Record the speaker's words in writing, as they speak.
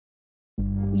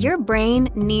Your brain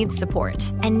needs support,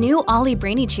 and new Ollie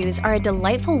Brainy Chews are a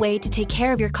delightful way to take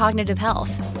care of your cognitive health.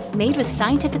 Made with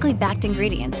scientifically backed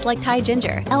ingredients like Thai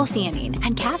ginger, L-theanine,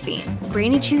 and caffeine,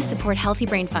 Brainy Chews support healthy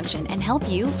brain function and help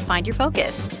you find your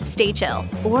focus, stay chill,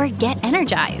 or get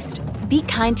energized. Be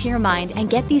kind to your mind and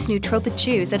get these nootropic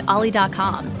chews at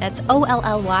ollie.com. That's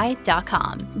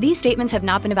OLLY.com. These statements have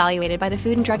not been evaluated by the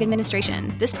Food and Drug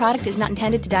Administration. This product is not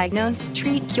intended to diagnose,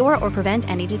 treat, cure, or prevent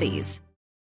any disease.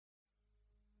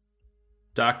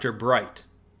 Dr. Bright.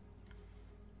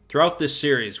 Throughout this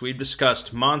series, we've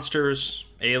discussed monsters,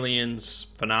 aliens,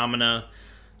 phenomena,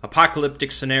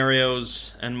 apocalyptic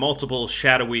scenarios, and multiple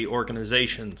shadowy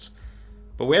organizations.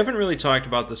 But we haven't really talked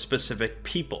about the specific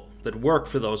people that work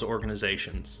for those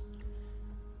organizations.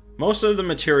 Most of the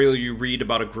material you read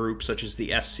about a group such as the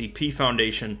SCP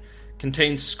Foundation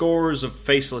contains scores of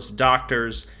faceless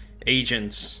doctors,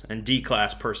 agents, and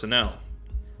D-class personnel.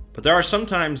 But there are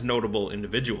sometimes notable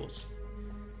individuals.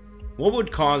 What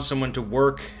would cause someone to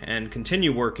work and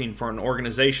continue working for an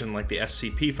organization like the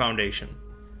SCP Foundation?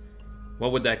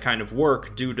 What would that kind of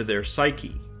work do to their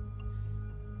psyche?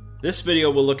 This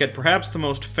video will look at perhaps the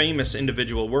most famous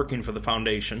individual working for the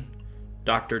Foundation,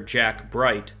 Dr. Jack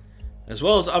Bright, as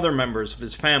well as other members of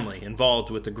his family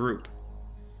involved with the group.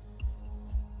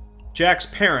 Jack's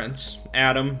parents,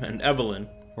 Adam and Evelyn,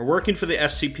 were working for the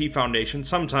SCP Foundation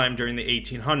sometime during the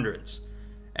 1800s,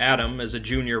 Adam as a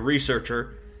junior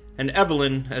researcher, and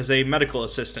Evelyn as a medical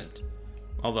assistant,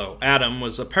 although Adam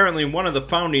was apparently one of the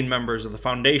founding members of the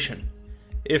Foundation,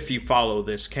 if you follow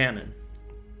this canon.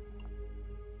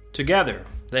 Together,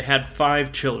 they had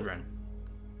 5 children: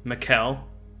 Mikkel,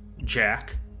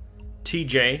 Jack,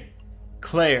 TJ,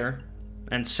 Claire,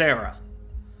 and Sarah.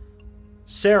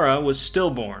 Sarah was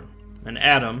stillborn, and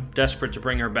Adam, desperate to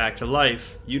bring her back to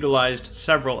life, utilized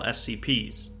several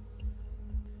SCPs.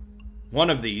 One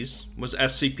of these was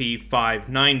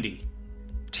SCP-590,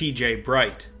 TJ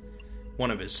Bright,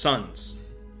 one of his sons.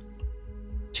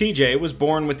 TJ was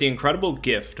born with the incredible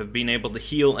gift of being able to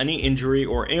heal any injury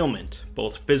or ailment,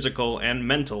 both physical and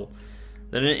mental,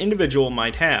 that an individual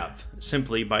might have,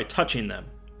 simply by touching them.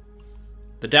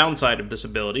 The downside of this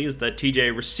ability is that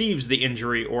TJ receives the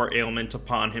injury or ailment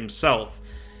upon himself,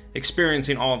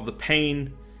 experiencing all of the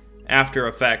pain, after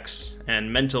effects,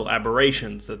 and mental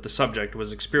aberrations that the subject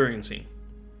was experiencing.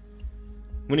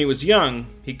 When he was young,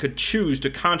 he could choose to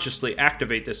consciously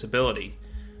activate this ability,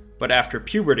 but after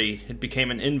puberty, it became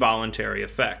an involuntary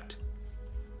effect.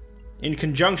 In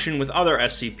conjunction with other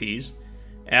SCPs,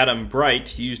 Adam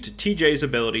Bright used TJ's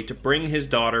ability to bring his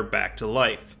daughter back to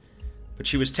life, but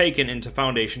she was taken into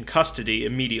Foundation custody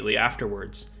immediately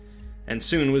afterwards, and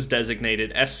soon was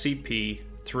designated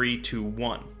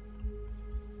SCP-321.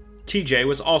 TJ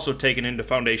was also taken into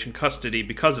Foundation custody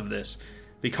because of this,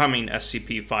 becoming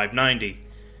SCP-590,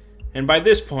 and by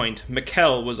this point,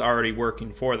 Mikkel was already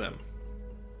working for them.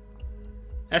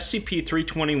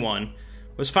 SCP-321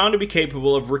 was found to be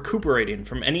capable of recuperating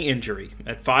from any injury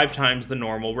at 5 times the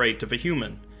normal rate of a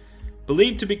human,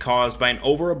 believed to be caused by an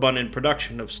overabundant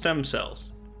production of stem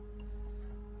cells.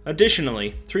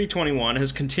 Additionally, 321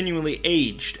 has continually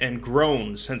aged and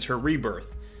grown since her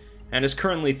rebirth, and is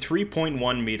currently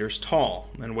 3.1 meters tall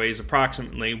and weighs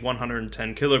approximately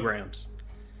 110 kilograms.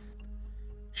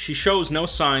 She shows no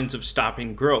signs of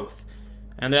stopping growth,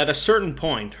 and at a certain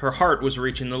point her heart was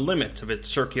reaching the limit of its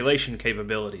circulation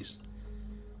capabilities.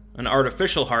 An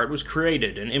artificial heart was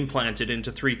created and implanted into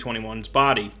 321's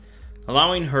body,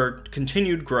 allowing her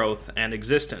continued growth and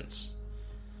existence.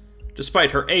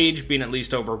 Despite her age being at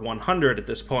least over 100 at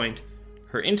this point,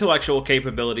 her intellectual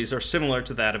capabilities are similar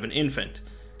to that of an infant,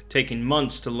 taking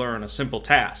months to learn a simple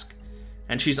task,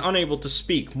 and she's unable to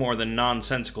speak more than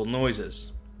nonsensical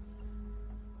noises.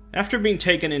 After being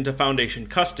taken into Foundation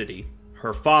custody,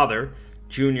 her father,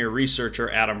 junior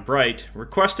researcher Adam Bright,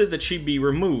 requested that she be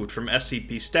removed from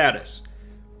SCP status,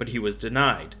 but he was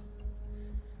denied.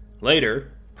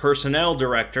 Later, Personnel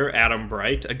Director Adam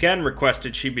Bright again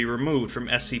requested she be removed from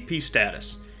SCP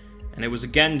status, and it was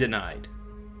again denied.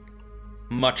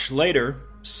 Much later,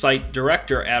 Site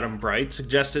Director Adam Bright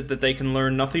suggested that they can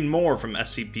learn nothing more from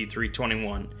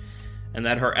SCP-321, and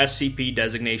that her SCP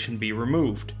designation be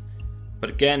removed, but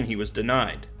again he was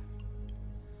denied.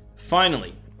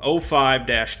 Finally,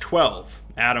 05-12,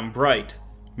 Adam Bright,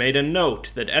 made a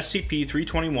note that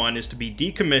SCP-321 is to be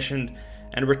decommissioned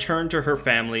and returned to her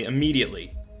family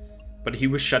immediately, but he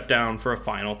was shut down for a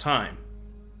final time.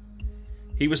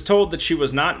 He was told that she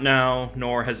was not now,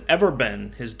 nor has ever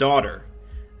been, his daughter,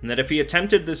 and that if he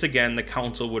attempted this again, the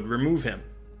Council would remove him.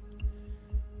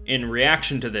 In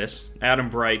reaction to this, Adam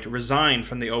Bright resigned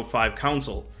from the O5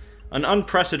 Council, an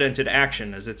unprecedented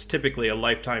action as it's typically a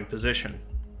lifetime position.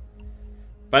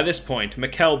 By this point,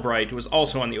 Mikkel Bright was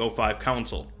also on the O5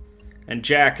 Council, and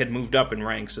Jack had moved up in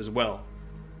ranks as well.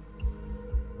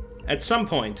 At some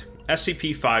point,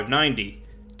 SCP-590,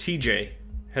 TJ,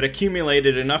 had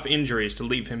accumulated enough injuries to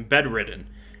leave him bedridden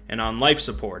and on life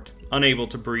support, unable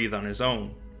to breathe on his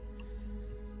own.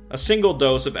 A single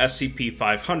dose of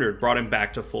SCP-500 brought him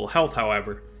back to full health,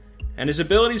 however, and his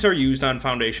abilities are used on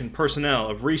Foundation personnel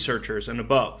of researchers and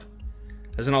above,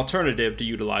 as an alternative to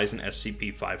utilizing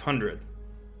SCP-500.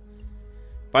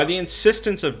 By the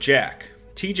insistence of Jack,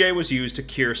 TJ was used to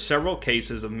cure several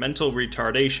cases of mental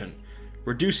retardation,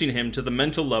 reducing him to the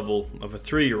mental level of a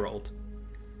 3-year-old.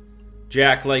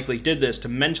 Jack likely did this to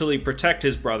mentally protect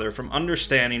his brother from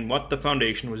understanding what the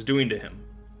Foundation was doing to him.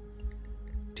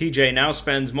 TJ now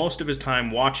spends most of his time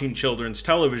watching children's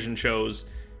television shows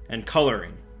and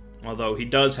coloring, although he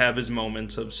does have his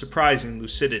moments of surprising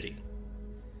lucidity.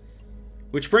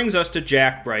 Which brings us to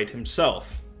Jack Bright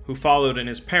himself, who followed in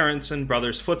his parents' and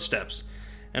brother's footsteps,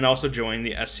 and also joined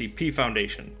the SCP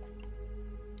Foundation.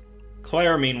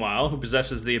 Claire, meanwhile, who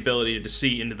possesses the ability to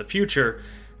see into the future,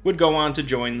 would go on to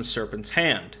join the Serpent's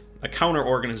Hand, a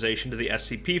counter-organization to the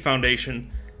SCP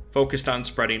Foundation focused on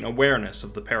spreading awareness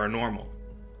of the paranormal.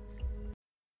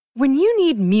 When you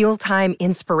need mealtime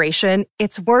inspiration,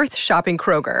 it's worth shopping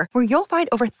Kroger, where you'll find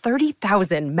over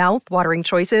 30,000 mouth-watering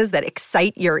choices that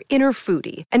excite your inner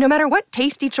foodie. And no matter what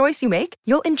tasty choice you make,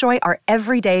 you'll enjoy our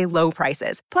everyday low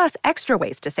prices, plus extra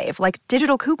ways to save, like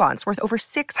digital coupons worth over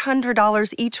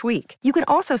 $600 each week. You can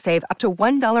also save up to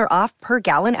 $1 off per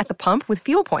gallon at the pump with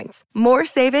fuel points. More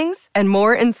savings and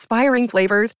more inspiring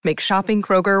flavors make shopping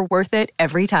Kroger worth it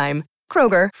every time.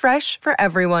 Kroger, fresh for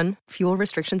everyone. Fuel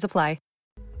restrictions apply.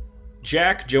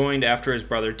 Jack joined after his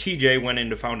brother TJ went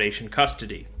into Foundation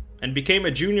custody, and became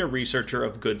a junior researcher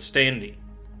of good standing.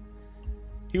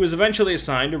 He was eventually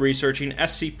assigned to researching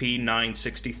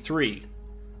SCP-963,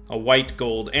 a white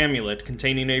gold amulet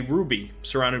containing a ruby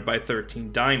surrounded by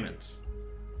 13 diamonds.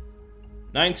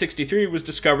 963 was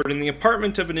discovered in the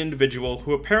apartment of an individual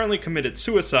who apparently committed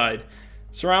suicide,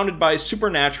 surrounded by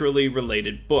supernaturally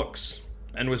related books,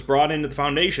 and was brought into the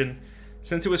Foundation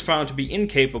since it was found to be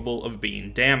incapable of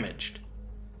being damaged.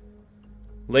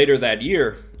 Later that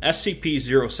year,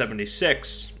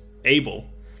 SCP-076, Abel,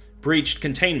 breached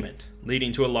containment,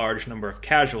 leading to a large number of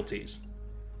casualties.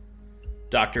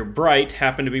 Dr. Bright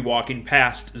happened to be walking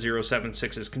past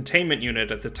 076's containment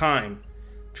unit at the time,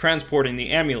 transporting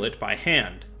the amulet by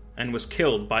hand, and was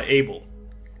killed by Abel.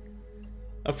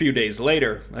 A few days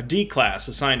later, a D-Class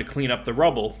assigned to clean up the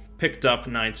rubble picked up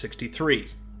 963.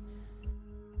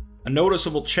 A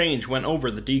noticeable change went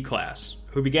over the D-Class,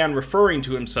 who began referring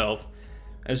to himself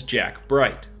as Jack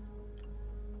Bright.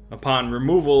 Upon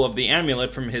removal of the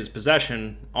amulet from his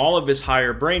possession, all of his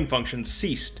higher brain functions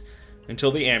ceased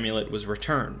until the amulet was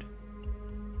returned.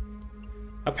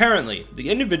 Apparently, the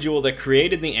individual that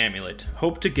created the amulet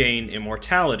hoped to gain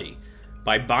immortality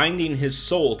by binding his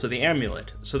soul to the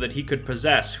amulet so that he could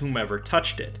possess whomever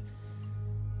touched it.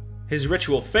 His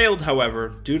ritual failed,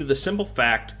 however, due to the simple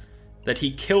fact that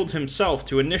he killed himself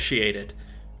to initiate it,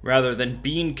 rather than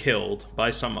being killed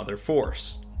by some other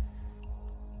force.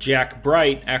 Jack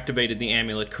Bright activated the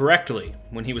amulet correctly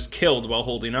when he was killed while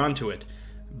holding onto it,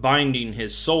 binding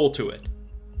his soul to it.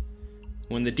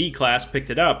 When the D-Class picked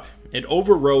it up, it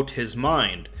overwrote his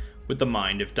mind with the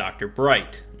mind of Dr.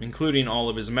 Bright, including all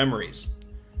of his memories.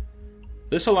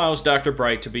 This allows Dr.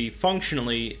 Bright to be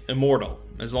functionally immortal,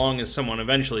 as long as someone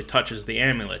eventually touches the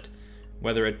amulet,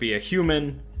 whether it be a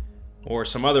human or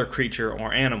some other creature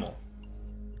or animal.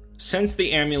 Since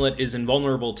the amulet is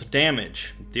invulnerable to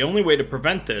damage, the only way to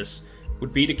prevent this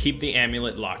would be to keep the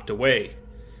amulet locked away.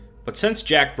 But since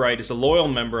Jack Bright is a loyal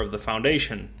member of the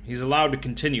Foundation, he's allowed to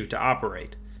continue to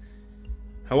operate.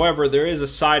 However, there is a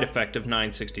side effect of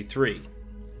 963.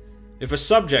 If a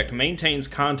subject maintains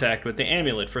contact with the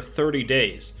amulet for 30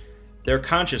 days, their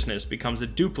consciousness becomes a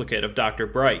duplicate of Dr.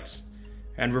 Bright's,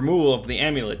 and removal of the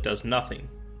amulet does nothing.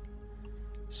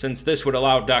 Since this would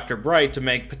allow Dr. Bright to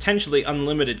make potentially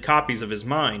unlimited copies of his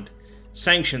mind,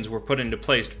 sanctions were put into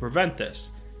place to prevent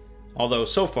this, although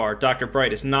so far Dr.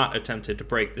 Bright has not attempted to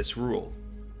break this rule.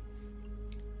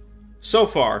 So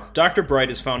far, Dr. Bright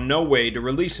has found no way to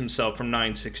release himself from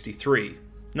 963,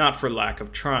 not for lack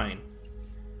of trying.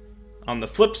 On the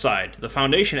flip side, the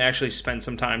Foundation actually spent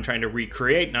some time trying to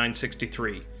recreate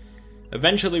 963,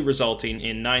 eventually resulting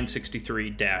in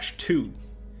 963-2.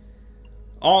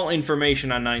 All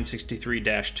information on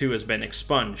 963-2 has been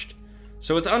expunged,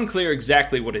 so it's unclear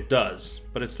exactly what it does,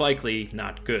 but it's likely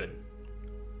not good.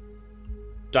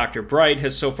 Dr. Bright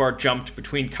has so far jumped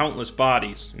between countless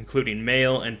bodies, including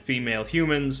male and female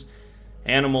humans,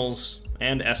 animals,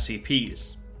 and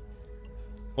SCPs.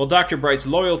 While Dr. Bright's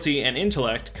loyalty and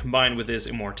intellect, combined with his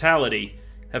immortality,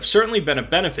 have certainly been a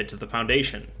benefit to the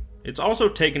Foundation, it's also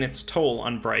taken its toll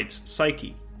on Bright's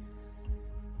psyche.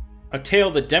 A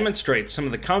tale that demonstrates some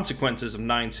of the consequences of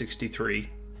 963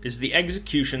 is the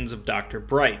executions of Dr.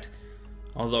 Bright,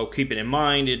 although keep it in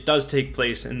mind it does take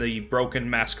place in the Broken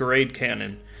Masquerade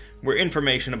canon, where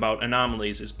information about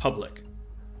anomalies is public.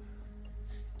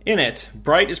 In it,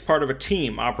 Bright is part of a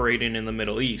team operating in the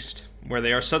Middle East, where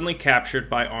they are suddenly captured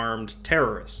by armed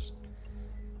terrorists.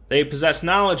 They possess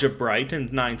knowledge of Bright and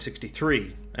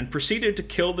 963, and proceeded to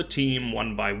kill the team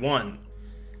one by one.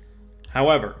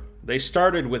 However, they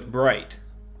started with Bright,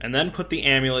 and then put the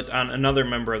amulet on another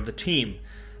member of the team,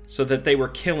 so that they were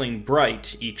killing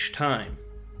Bright each time.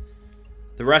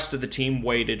 The rest of the team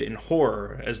waited in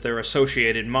horror as their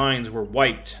associated minds were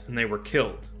wiped and they were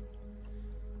killed.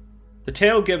 The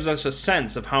tale gives us a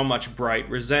sense of how much Bright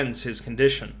resents his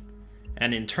condition,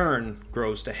 and in turn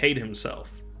grows to hate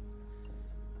himself.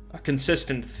 A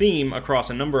consistent theme across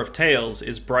a number of tales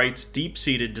is Bright's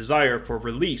deep-seated desire for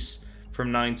release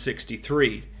from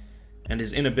 963, and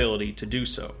his inability to do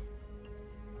so.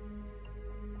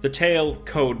 The tale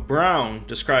Code Brown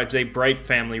describes a Bright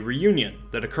family reunion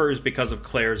that occurs because of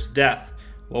Claire's death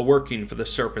while working for the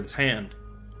Serpent's Hand.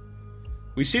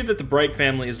 We see that the Bright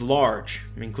family is large,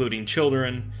 including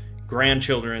children,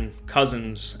 grandchildren,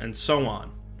 cousins, and so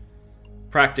on.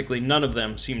 Practically none of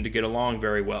them seem to get along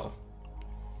very well.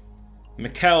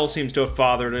 Mikkel seems to have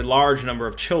fathered a large number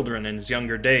of children in his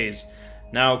younger days,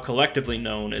 now collectively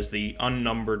known as the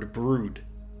Unnumbered Brood.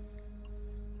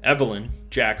 Evelyn,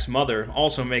 Jack's mother,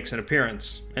 also makes an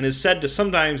appearance, and is said to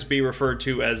sometimes be referred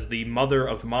to as the Mother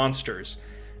of Monsters,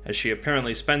 as she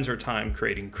apparently spends her time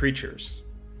creating creatures.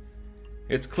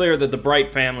 It's clear that the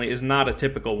Bright family is not a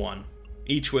typical one,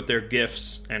 each with their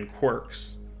gifts and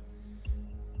quirks.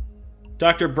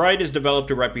 Dr. Bright has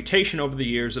developed a reputation over the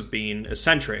years of being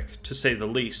eccentric, to say the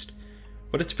least,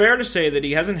 but it's fair to say that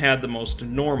he hasn't had the most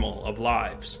normal of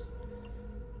lives.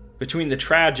 Between the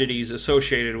tragedies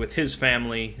associated with his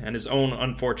family and his own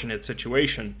unfortunate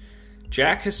situation,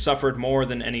 Jack has suffered more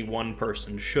than any one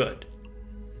person should.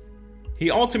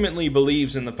 He ultimately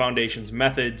believes in the Foundation's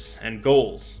methods and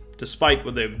goals, despite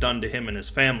what they've done to him and his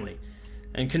family,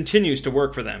 and continues to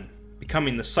work for them,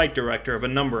 becoming the site director of a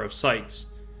number of sites.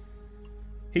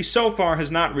 He so far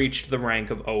has not reached the rank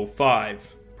of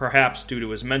 05, perhaps due to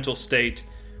his mental state,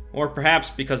 or perhaps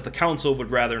because the Council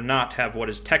would rather not have what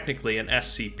is technically an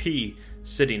SCP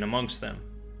sitting amongst them.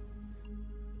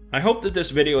 I hope that this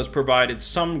video has provided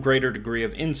some greater degree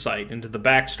of insight into the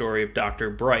backstory of Dr.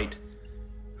 Bright,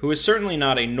 who is certainly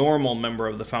not a normal member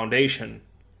of the Foundation,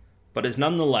 but is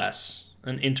nonetheless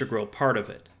an integral part of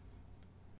it.